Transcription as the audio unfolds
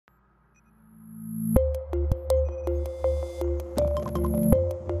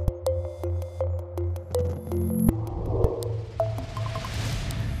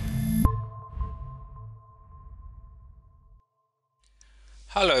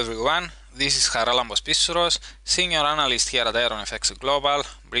Hello everyone, this is Charalambos Pissouros, Senior Analyst here at IronFX Global,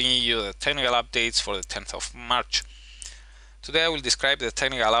 bringing you the technical updates for the 10th of March. Today I will describe the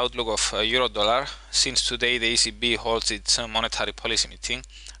technical outlook of Euro-Dollar. Since today the ECB holds its monetary policy meeting,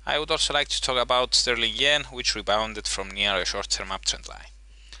 I would also like to talk about Sterling Yen, which rebounded from near a short-term uptrend line.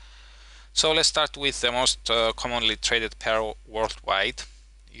 So let's start with the most commonly traded pair worldwide,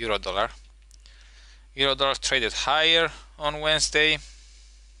 Euro-Dollar. Euro-Dollar traded higher on Wednesday,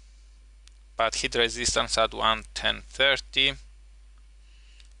 but hit resistance at 110.30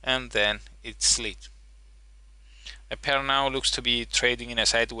 and then it slid. The pair now looks to be trading in a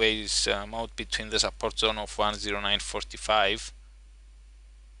sideways mode between the support zone of 109.45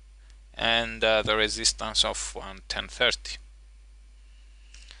 and the resistance of 110.30,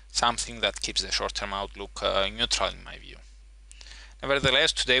 something that keeps the short-term outlook neutral in my view.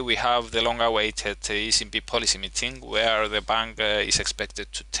 Nevertheless, today we have the long-awaited ECB policy meeting where the bank is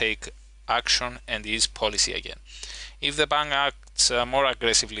expected to take action and ease policy again. If the bank acts more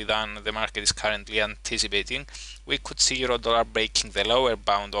aggressively than the market is currently anticipating, we could see Euro-Dollar breaking the lower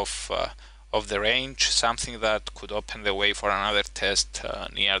bound of the range, something that could open the way for another test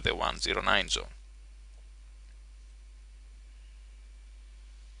near the 109 zone.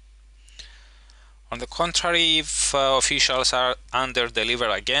 On the contrary, if officials are under-deliver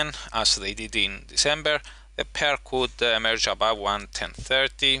again, as they did in December, the pair could emerge above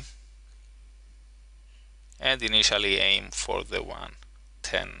 110.30 and initially aim for the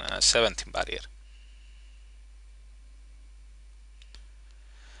 110.17 barrier.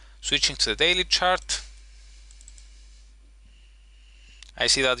 Switching to the daily chart, I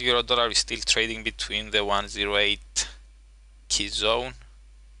see that Euro-Dollar is still trading between the 108 key zone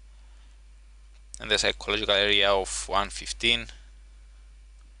and the psychological area of 115.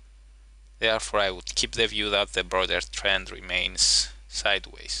 Therefore, I would keep the view that the broader trend remains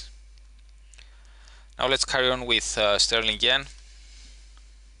sideways. Now let's carry on with Sterling Yen.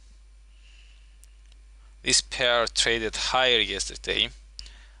 This pair traded higher yesterday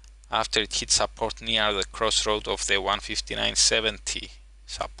after it hit support near the crossroad of the 159.70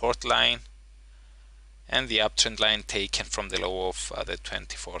 support line and the uptrend line taken from the low of the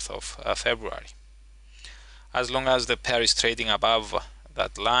 24th of February. As long as the pair is trading above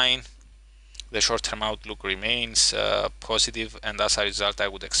that line, the short-term outlook remains positive, and as a result I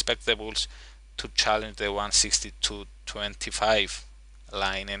would expect the bulls to challenge the 162.25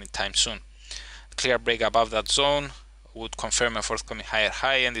 line anytime soon. A clear break above that zone would confirm a forthcoming higher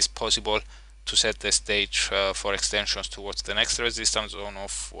high and is possible to set the stage for extensions towards the next resistance zone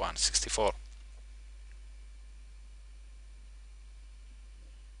of 164.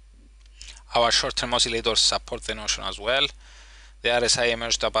 Our short-term oscillators support the notion as well. The RSI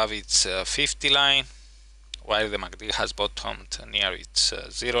emerged above its 50 line, while the MACD has bottomed near its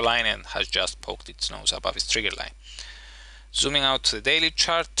 0 line and has just poked its nose above its trigger line. Zooming out to the daily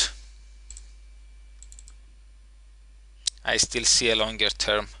chart, I still see a longer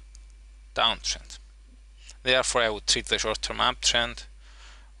term downtrend. Therefore, I would treat the short-term uptrend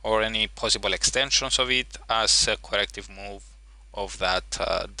or any possible extensions of it as a corrective move of that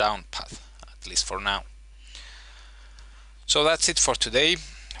down path, at least for now. So that's it for today.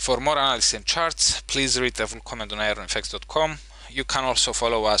 For more analysis and charts, please read the full comment on IronFX.com. You can also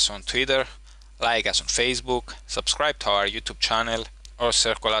follow us on Twitter, like us on Facebook, subscribe to our YouTube channel, or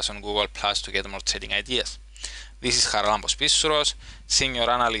circle us on Google Plus to get more trading ideas. This is Charalambos Pissouros,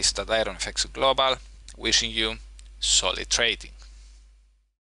 Senior Analyst at IronFX Global, wishing you solid trading.